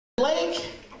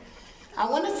I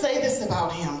want to say this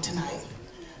about him tonight.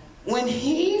 When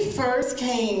he first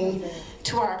came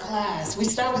to our class, we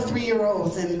start with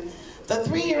 3-year-olds, and the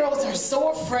 3-year-olds are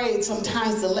so afraid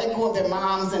sometimes to let go of their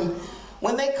moms, and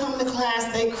when they come to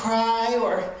class, they cry,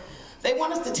 or they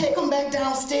want us to take them back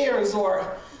downstairs,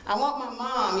 or I want my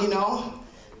mom, you know.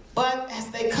 But as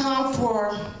they come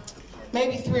for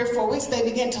maybe 3 or 4 weeks, they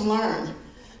begin to learn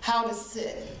how to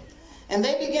sit. And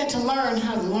they begin to learn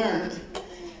how to learn.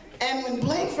 And when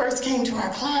Blake first came to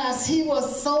our class, he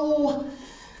was so,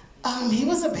 he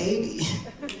was a baby.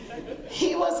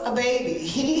 He was a baby.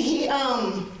 He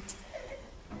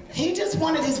just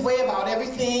wanted his way about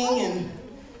everything, and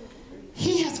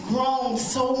he has grown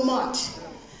so much.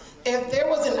 If there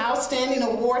was an outstanding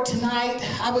award tonight,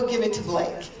 I would give it to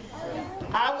Blake.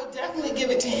 I would definitely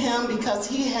give it to him because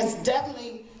he has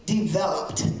definitely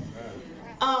developed.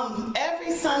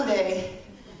 Every Sunday,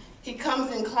 he comes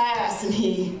in class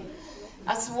and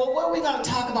I said, well, what are we going to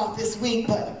talk about this week?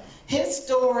 But his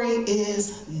story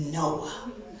is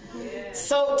Noah.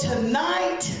 So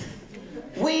tonight,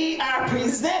 we are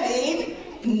presenting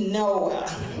Noah.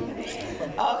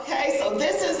 Okay, so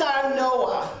this is our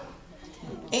Noah.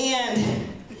 And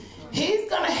he's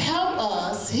going to help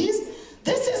us.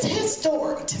 This is his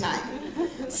story tonight.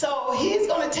 So he's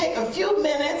going to take a few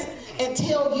minutes and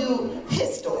tell you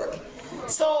his story.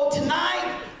 So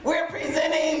tonight, we're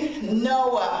presenting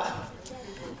Noah.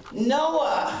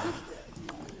 Noah.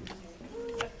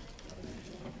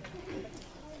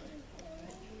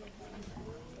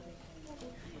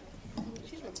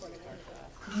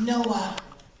 Noah.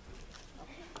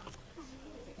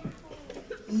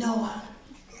 Noah.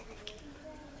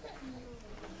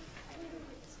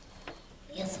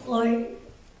 Yes, Lord.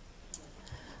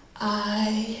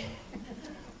 I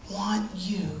want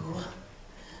you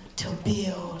to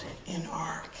build an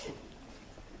ark.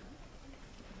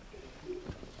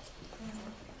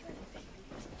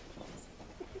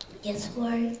 Yes,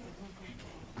 Lord.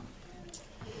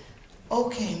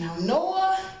 Okay, now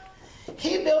Noah,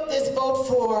 he built this boat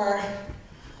for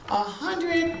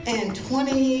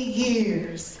 120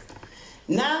 years.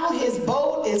 Now his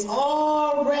boat is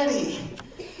all ready.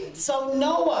 So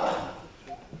Noah,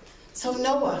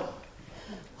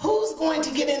 who's going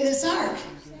to get in this ark?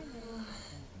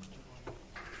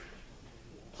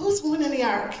 Who's going in the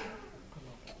ark?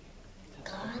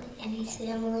 God and his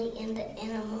family and the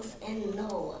animals and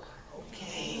Noah.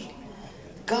 Okay.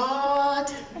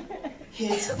 God,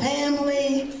 his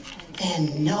family,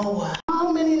 and Noah.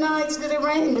 How many nights did it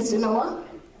rain, Mr. Noah?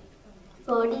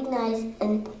 40 nights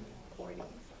and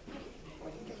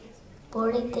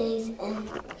 40 days and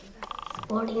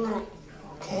 40 nights.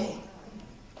 Okay.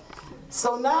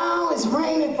 So now it's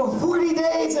raining for 40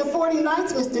 days and 40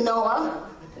 nights, Mr. Noah.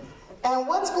 And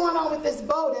what's going on with this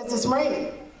boat as it's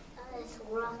raining?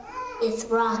 It's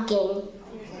rocking.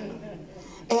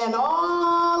 And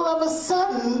all of a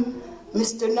sudden,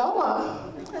 Mr.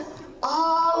 Noah,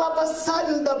 all of a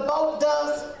sudden the boat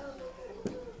does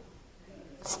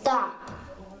stop.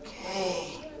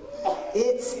 Okay.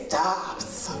 It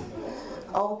stops.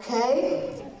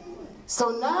 Okay.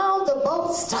 So now the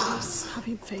boat stops.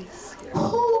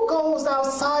 Who goes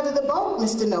outside of the boat,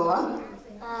 Mr. Noah?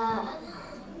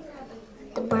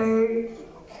 The bird.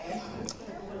 Okay.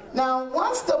 Now,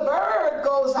 once the bird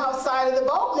goes outside of the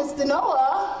boat, Mr.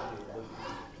 Noah,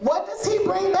 what does he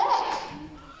bring back?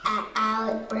 An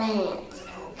olive branch.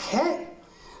 Okay.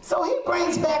 So he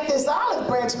brings back this olive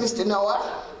branch, Mr.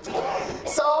 Noah.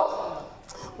 So,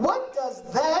 what does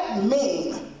that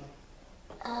mean?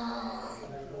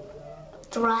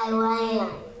 Dry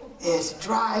land. It's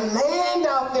dry land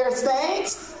out there,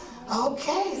 saints.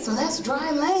 Okay, so that's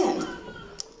dry land.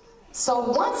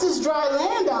 So once it's dry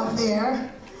land out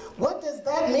there, what does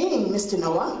that mean, Mr.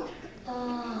 Noah?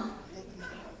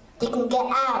 They can get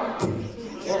out.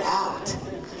 Get out.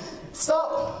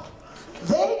 So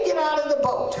they get out of the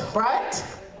boat, right?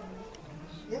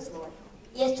 Yes, Lord.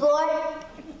 Yes, Lord.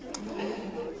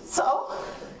 So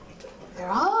they're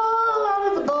all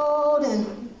out of the boat,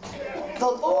 and the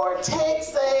Lord takes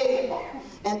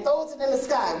and throws it in the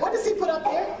sky. What does he put up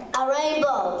there? A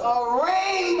rainbow. A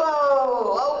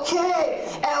rainbow. Okay.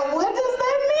 And what does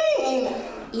that mean?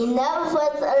 You never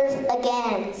floods the earth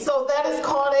again. So that is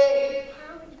called a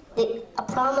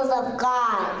promise of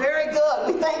God. Very good.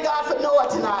 We thank God for Noah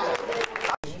tonight.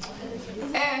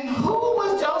 And who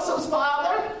was Joseph's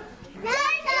father?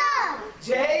 Jacob.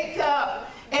 Jacob.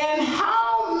 And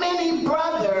how many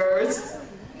brothers,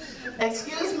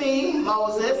 excuse me,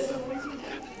 Moses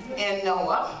and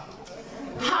Noah,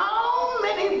 how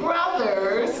many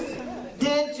brothers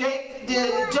did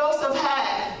Joseph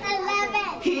have?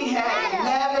 11. He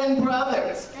had 11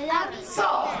 brothers. brothers.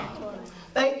 So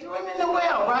they threw him in the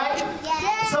well, right?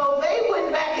 Yes. So they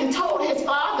went back and told his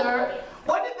father.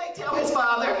 What did they tell his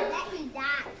father? That he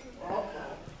died.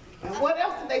 And what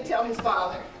else did they tell his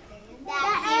father?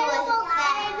 That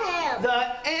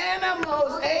The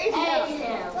animals ate him.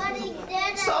 But he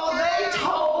didn't. So they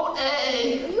told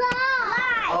a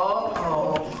lie.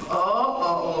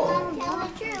 Tell the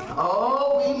truth.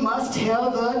 Oh, we must tell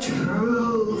the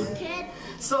truth. Kid.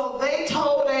 So they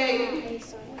told Lie.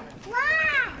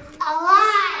 A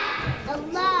lie. A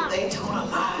lie. They told a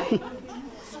lie.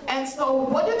 And so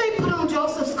what did they put on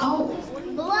Joseph's coat?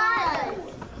 Blood.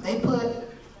 They put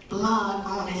blood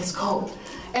on his coat.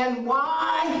 And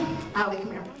why, Ali,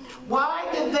 come here. Why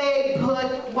did they put,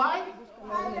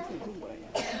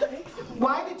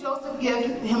 why did Joseph give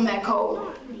him that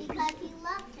coat? Because he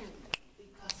loved him.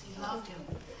 Because he loved him.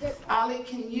 Ali,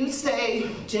 can you say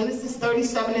Genesis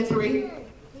 37:3?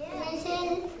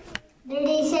 Genesis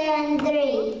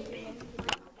 37:3.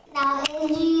 Now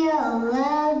Israel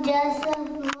loved Joseph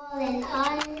more than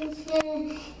all his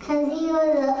children because he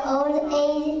was an old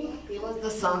age. He was the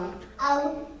son.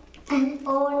 Of an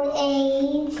old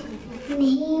age, and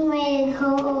he made a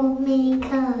coat of many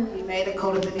colors. He made a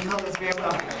coat of many colors. Very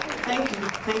well. Thank you.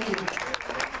 Thank you.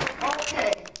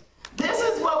 Okay. This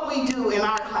is what we do in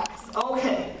our class.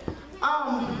 Okay.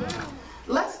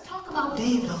 Let's talk about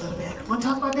David a little bit. Want to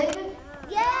talk about David?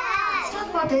 Let's Yes! talk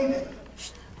about David.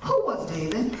 Who was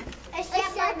David? A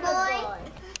shepherd boy.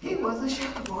 He was a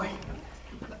shepherd boy.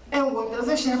 And what does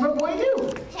a shepherd boy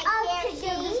do? Take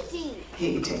care of the sheep.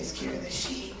 He takes care of the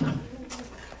sheep.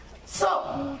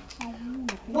 So,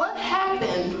 what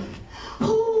happened?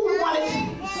 Who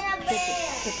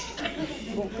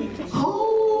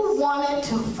wanted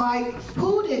to fight?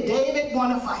 Who did David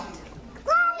want to fight?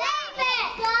 David!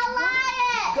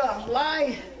 Goliath!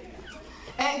 Goliath.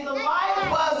 And Goliath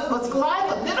was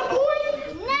Goliath a little boy?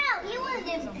 No, he was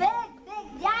a big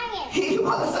giant. He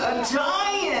was a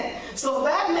giant. So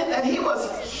that meant that he was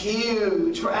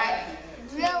huge, right?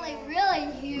 Really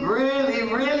huge. Really,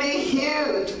 really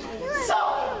huge. So,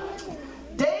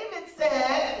 David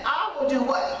said, I will do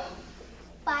what?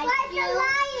 Fight the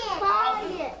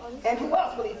lion. And who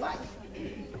else will he fight?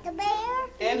 The bear.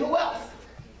 And who else?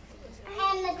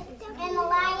 And the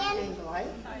lion. And Goliath.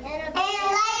 And Layla.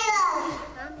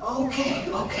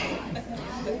 Okay.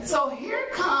 So here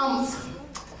comes,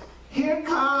 who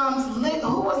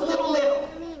was little?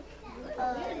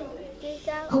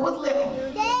 Who was little?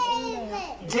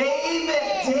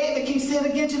 David, can you say it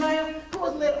again, Janaya? Who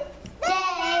was little?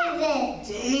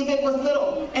 David was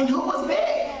little. And who was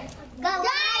big?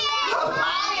 Goliath.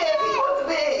 Goliath, he was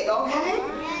big, okay?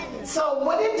 So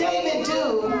what did David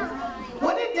do?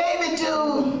 What did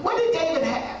David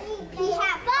have? He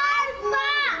had 5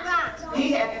 rocks.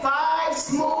 He had 5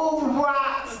 smooth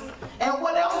rocks. And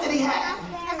what else did he have?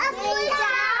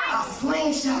 A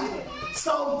slingshot.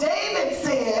 So David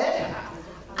said,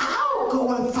 I'll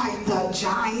go and fight the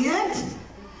giant.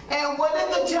 And what did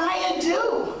the giant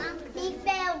do? He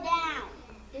fell down.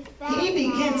 He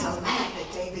began to laugh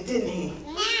at David, didn't he?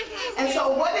 And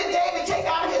so what did David take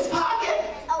out of his pocket?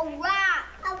 A rock.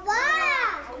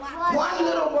 One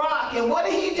little rock. And what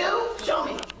did he do? Show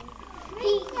me.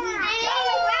 He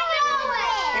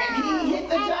And he hit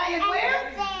the giant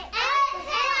where?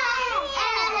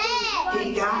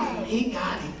 He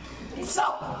got him. So,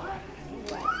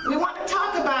 we want to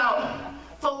talk about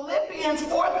Philippians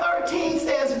 4:13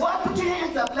 says what? Put your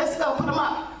hands up. Let's go. Put them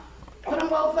up. Put them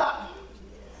both up.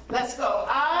 Let's go.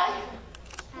 I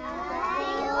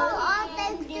will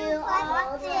often do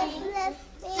all things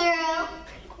through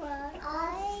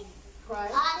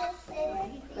Christ.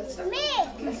 Let's start. Me.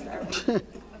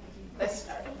 Let's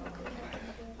start.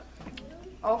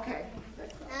 Okay.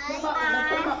 I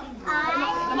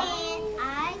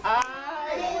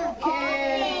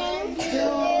can do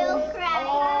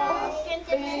all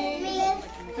things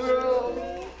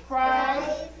through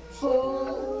Christ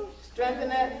who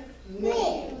strengtheneth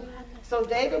me. So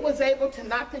David was able to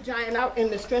knock the giant out in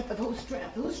the strength of whose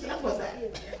strength? Whose strength was that?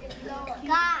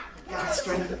 God. God's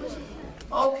strength.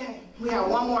 Okay, we have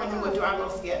one more and then we'll do our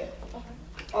little skit.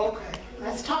 Okay,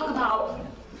 let's talk about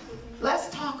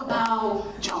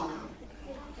Jonah.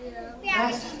 Yeah,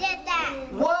 he did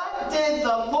that. What did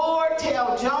the Lord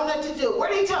tell Jonah to do? Where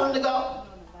did he tell him to go?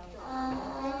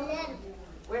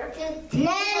 Where? Nineveh. He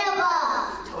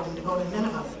told him to go to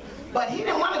Nineveh. But he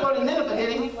didn't want to go to Nineveh, did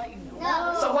he?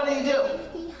 No. So what did he do?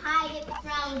 He hid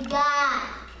from God.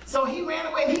 So he ran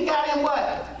away and he got in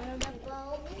what?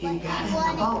 He got in the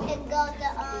boat. To go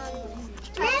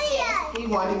to He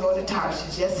wanted to go to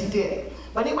Tarshish. Yes, he did.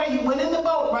 But anyway, he went in the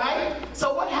boat, right?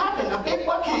 So what happened? A big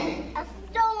what came? A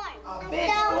storm.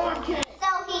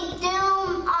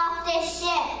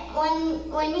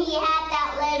 when he had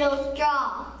that little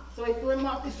straw. So he threw him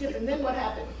off the ship, and then what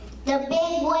happened? The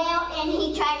big whale, and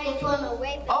he tried to swim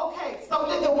away from Okay, so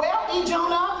did the whale eat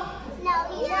Jonah? No,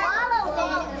 he swallowed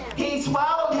him. He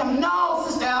swallowed him. No,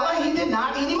 Sister Ella, he did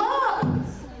not eat him up.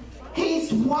 He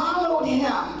swallowed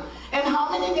him. And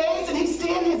how many days did he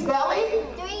stay in his belly?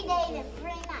 3 days and 3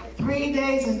 nights. 3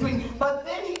 days and 3. But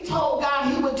then he told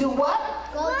God he would do what?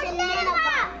 Go to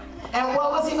Nineveh. And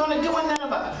what was he going to do in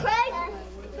Nineveh? Pray.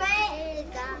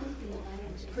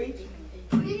 Preach.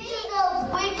 Preach to those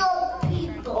wicked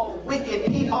people. Oh, wicked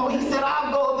people. He said,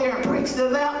 I'll go there and preach to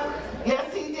them.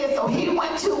 Yes, he did. So he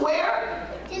went to where?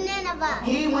 To Nineveh.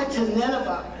 He went to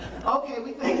Nineveh. Okay,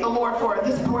 we thank the Lord for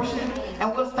this portion,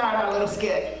 and we'll start our little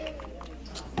skit.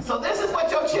 So this is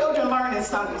what your children learn in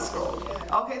Sunday school.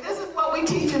 Okay, this is what we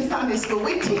teach in Sunday school.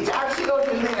 We teach our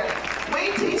children there.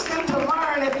 We teach them to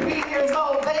learn at 3 years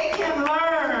old. They can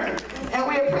learn. And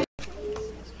we appreciate.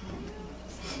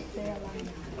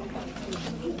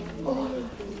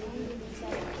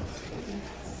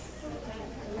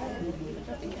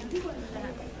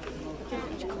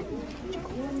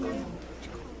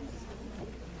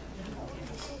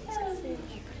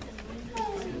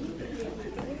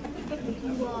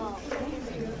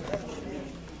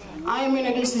 I am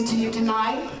introducing to you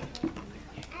tonight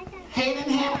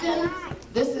Hayden Hampton.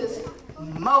 This is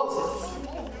Moses.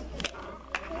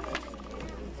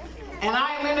 And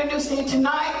I am introducing you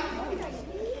tonight.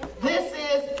 This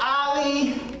is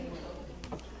Ali.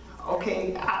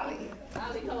 Okay,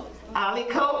 Ali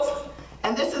Coates.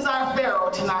 And this is our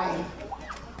Pharaoh tonight.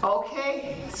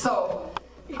 Okay, so,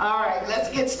 all right, let's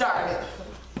get started.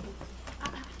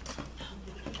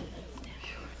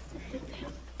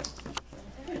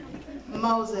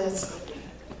 Moses.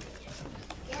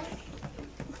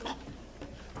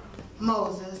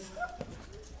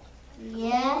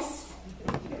 Yes.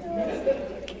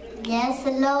 Yes,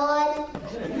 Lord.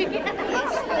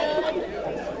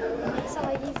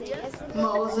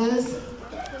 Moses,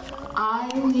 I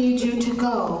need you to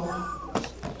go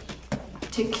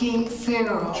to King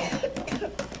Pharaoh,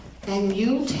 and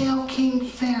you tell King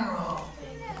Pharaoh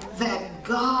that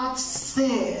God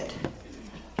said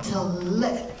to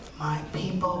let my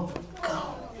people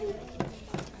go.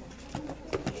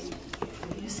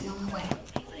 You see on the way.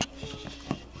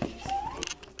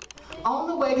 On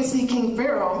the way to see King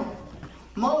Pharaoh,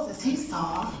 Moses, he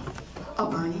saw a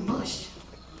burning bush.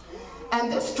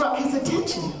 And this struck his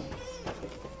attention.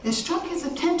 It struck his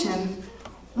attention.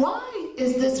 Why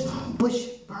is this bush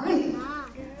burning?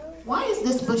 Why is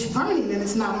this bush burning and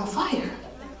it's not on fire?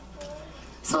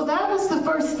 So that was the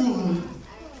first thing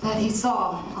that he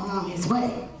saw along his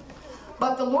way.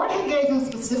 But the Lord had gave him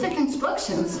specific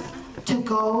instructions to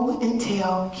go and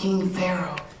tell King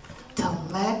Pharaoh to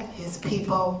let his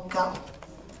people go.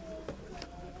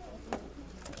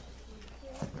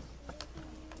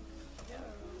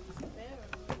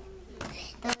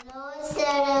 The Lord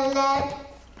said to let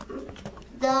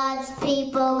God's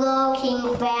people go,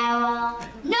 King Pharaoh.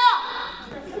 No!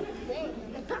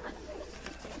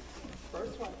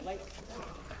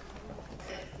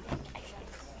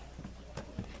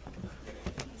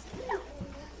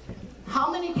 How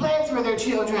many plagues were there,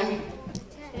 children?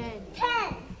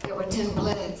 10. There were 10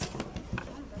 plagues.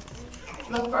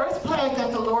 The first plague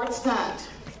that the Lord sent.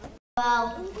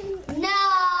 Well,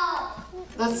 no!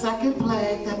 The second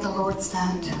plague that the Lord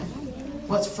sent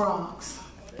was frogs.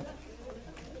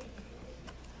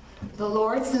 The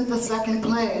Lord sent the second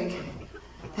plague,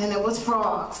 and it was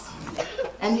frogs.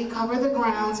 And he covered the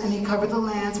grounds and he covered the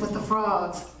lands with the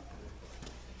frogs.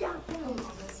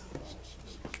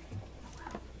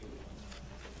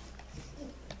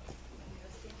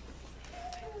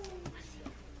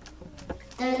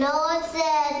 The Lord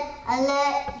said,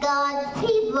 let God's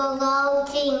people go,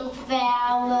 King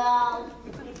Pharaoh.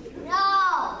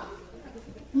 No!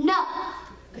 No!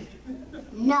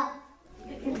 No!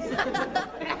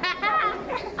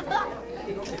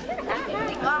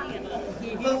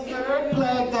 The third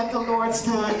plague that the Lord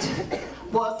sent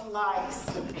was lice.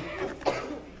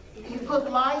 He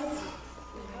put lice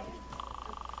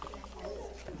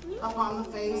upon the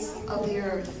face of the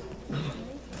earth.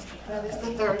 That is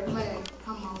the third plague.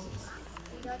 Come, Moses.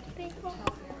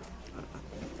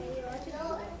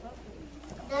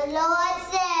 The Lord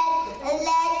said,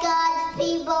 let God's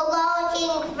people go,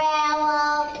 King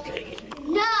Pharaoh.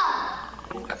 No!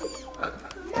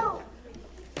 No!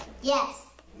 Yes.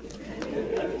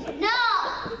 No!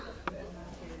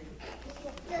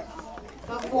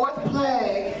 The fourth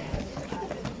plague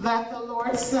that the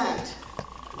Lord sent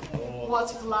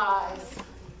was flies.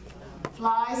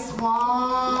 Flies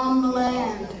swarmed the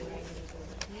land.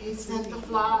 He sent the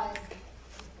flies.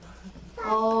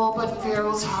 Oh, but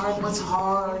Pharaoh's heart was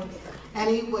hard, and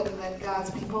he wouldn't let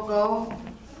God's people go.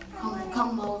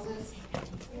 Come, Moses.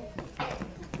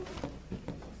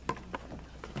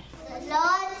 The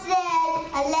Lord said,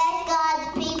 let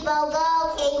God's people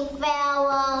go, King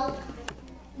Pharaoh.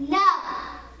 No.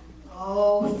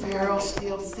 Oh, Pharaoh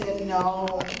still said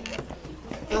no.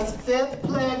 The fifth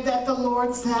plague that the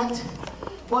Lord sent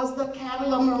was the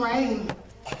cattle of murrain.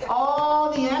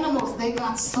 All the animals, they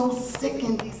got so sick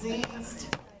and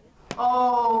diseased.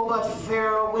 Oh, but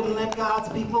Pharaoh wouldn't let God's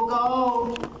people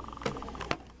go.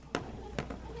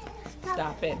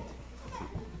 Stop it.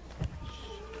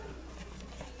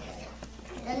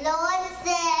 The Lord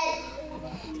said,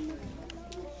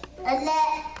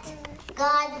 let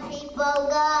God's people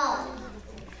go.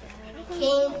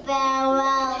 King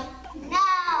Pharaoh, no.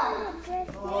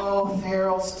 Oh,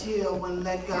 Pharaoh still wouldn't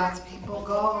let God's people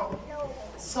go.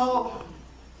 So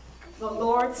the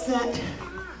Lord sent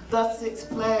the sixth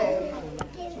plague.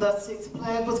 The sixth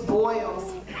plague was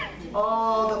boils.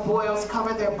 Oh, the boils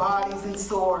covered their bodies in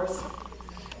sores.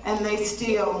 And they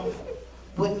still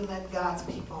wouldn't let God's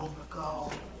people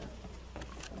go.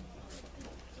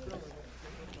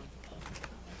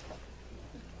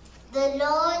 The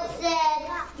Lord said,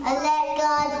 let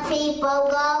God's people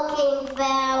go, King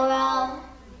Pharaoh.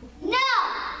 No!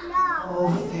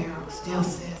 Oh, Pharaoh still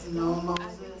says no,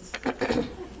 Moses.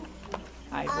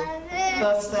 I agree.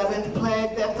 The seventh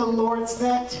plague that the Lord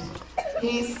sent,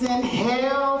 he sent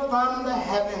hail from the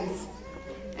heavens,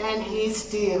 and he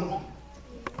still.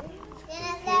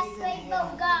 Then let people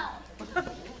go.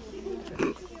 He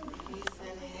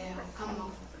sent hail. Come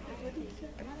on.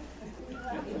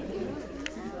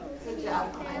 Good job,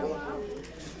 Kylie.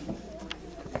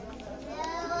 The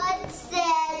Lord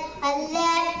said,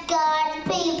 let God's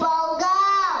people go.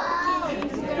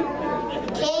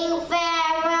 King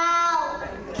Pharaoh.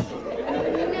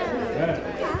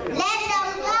 Let them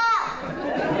go.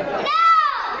 No!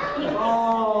 Oh.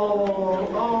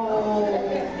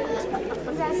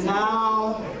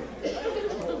 Now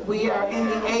we are in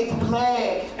the eighth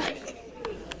plague.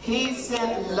 He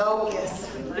sent locusts.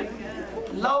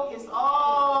 Locusts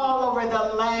all over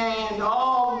the land,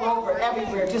 all over,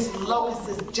 everywhere. Just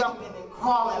locusts jumping and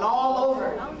crawling all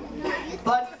over.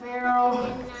 But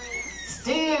Pharaoh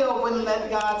still wouldn't let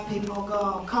God's people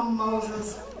go. Come,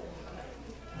 Moses.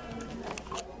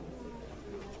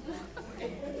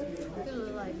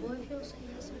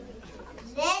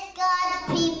 Let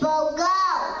God's people go.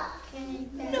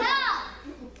 No.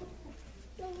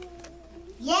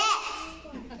 Yes.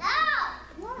 No.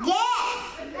 Yes.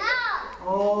 No.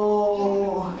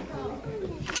 Oh.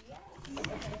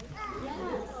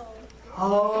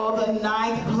 Oh, the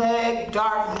ninth plague,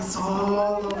 darkness all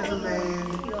over the land.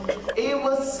 It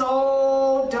was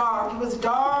so dark. It was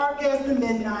dark as the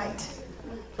midnight.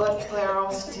 But Pharaoh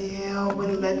still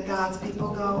wouldn't let God's people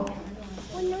go.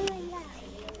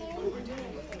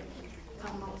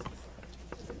 Come, Moses.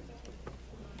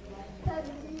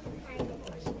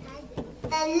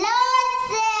 The Lord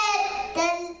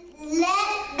said,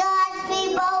 let God's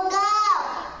people go.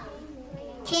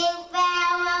 King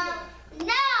Pharaoh,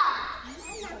 no.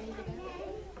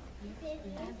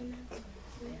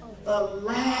 The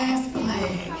last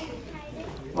plague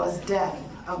was death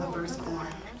of the firstborn.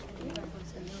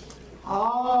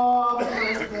 All the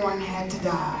firstborn had to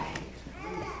die.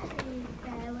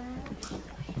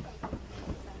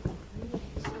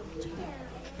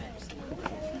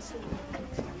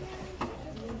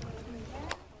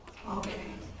 Okay.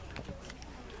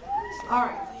 All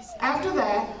right. After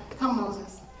that, come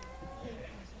Moses.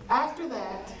 After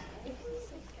that,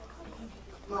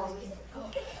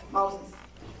 Moses.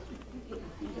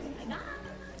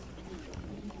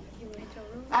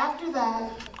 After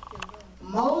that,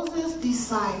 Moses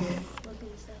decided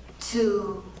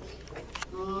to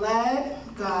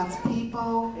let God's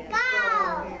people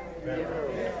go.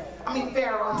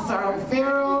 Pharaoh, I'm sorry.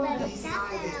 Pharaoh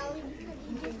decided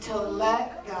to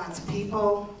let God's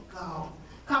people go.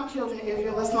 Come, children of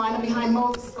Israel, let's line up behind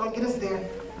Moses. It's going to get us there.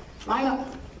 Line up.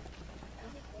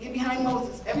 Get behind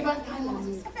Moses. Everybody behind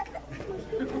Moses.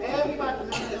 Everybody.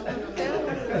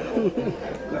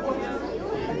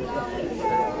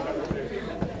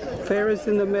 Pharaoh's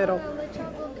in the middle.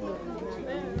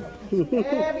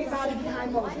 Everybody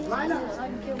behind Moses. Line up.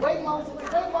 Wait, Moses.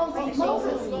 Wait, Moses.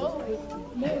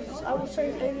 Moses, I will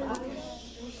say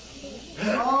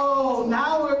Oh,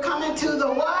 now we're coming to the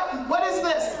what? What is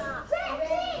this?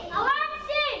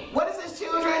 What is this,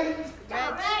 children?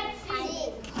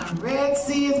 The Red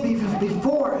Sea is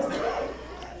before us.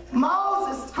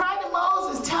 Moses, cry to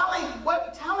Moses. Tell him.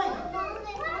 What? Tell him.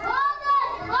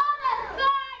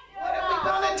 What are we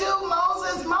going to do,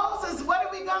 Moses? Moses, what are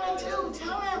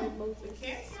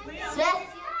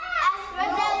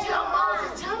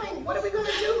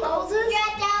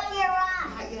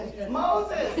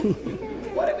Moses,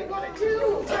 what are we going to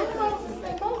do? Tell Moses,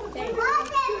 say, Moses, what are we going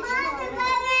to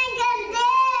do?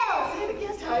 Say it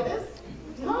again, Titus.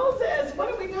 Moses, what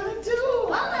are we going to do?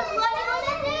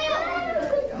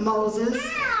 Moses,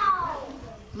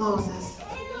 Moses.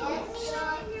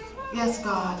 Yes,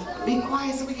 God. Be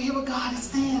quiet so we can hear what God is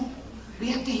saying. We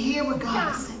have to hear what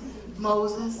God is saying.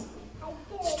 Moses,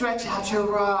 stretch out your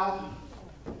rod.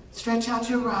 Stretch out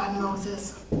your rod,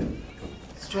 Moses.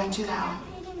 Stretch it out.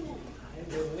 And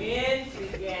the wind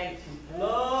began to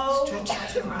blow. Stretch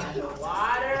out your rod, The Moses.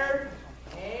 water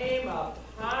came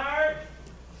apart.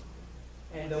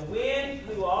 And the wind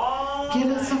blew all Get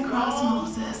us night across, long.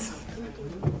 Moses.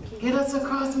 Get us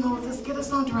across, Moses. Get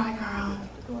us on dry ground.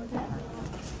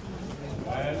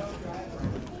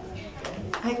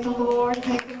 Thank the Lord.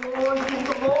 Thank the Lord. Thank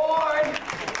the Lord.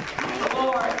 Thank the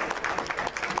Lord.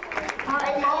 All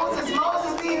right, Moses.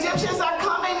 Moses, the Egyptians are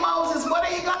coming, Moses. What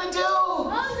are you going to do?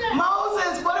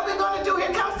 Moses, what are we going to do?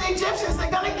 Here comes the Egyptians.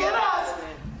 They're going to get us.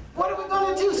 What are we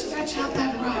going to do? Stretch out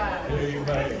that rod.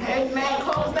 Amen.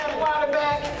 Close that water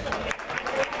back.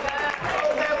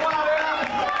 Close that water up.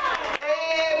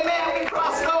 Amen. We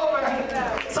crossed over.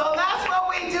 So that's what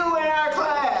we do in our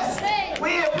class.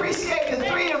 We appreciate the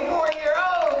 3 and 4 year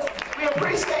olds. We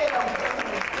appreciate them.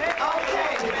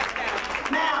 Okay.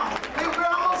 Now, we're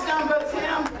almost done, Brother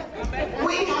Tim.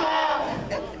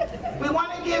 We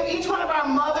want to give each one of our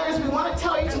mothers, we want to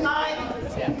tell you tonight,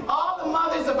 all the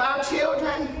mothers of our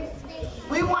children,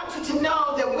 we want you to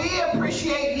know that we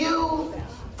appreciate you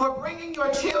for bringing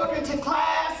your children to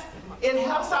class. It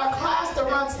helps our class to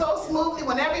run so smoothly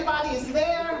when everybody is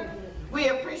there. We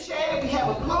appreciate it. We have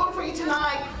a balloon for you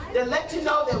tonight to let you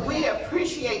know that we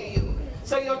appreciate you.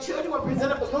 So your children will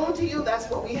present a balloon to you. That's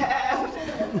what we have.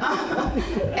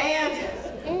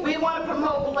 And we want to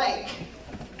promote Blake.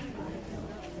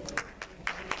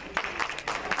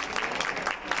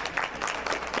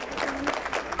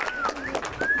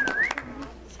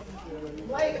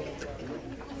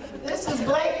 This is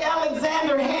Blake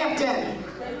Alexander Hampton.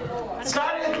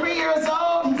 Started at 3 years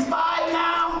old. He's 5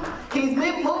 now. He's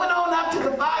moving on up to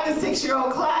the 5 to 6 year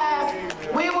old class.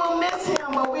 We will miss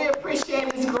him, but we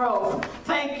appreciate his growth.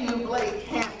 Thank you, Blake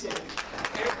Hampton.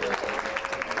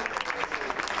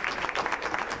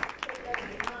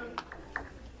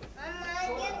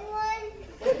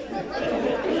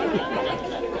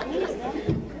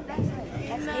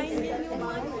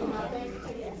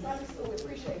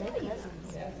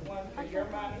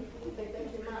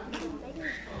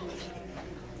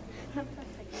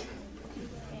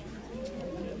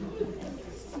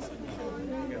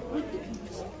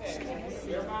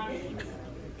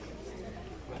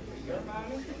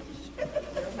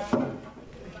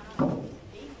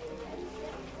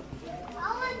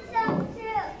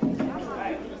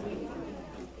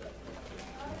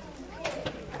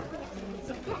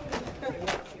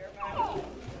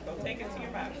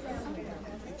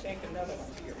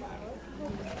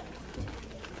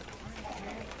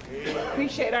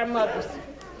 Appreciate our mothers.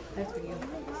 That's for you.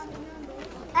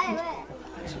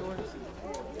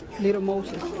 Little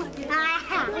Moses.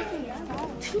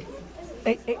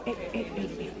 Hey, hey, hey, hey,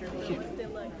 hey,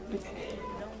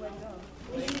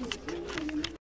 hey.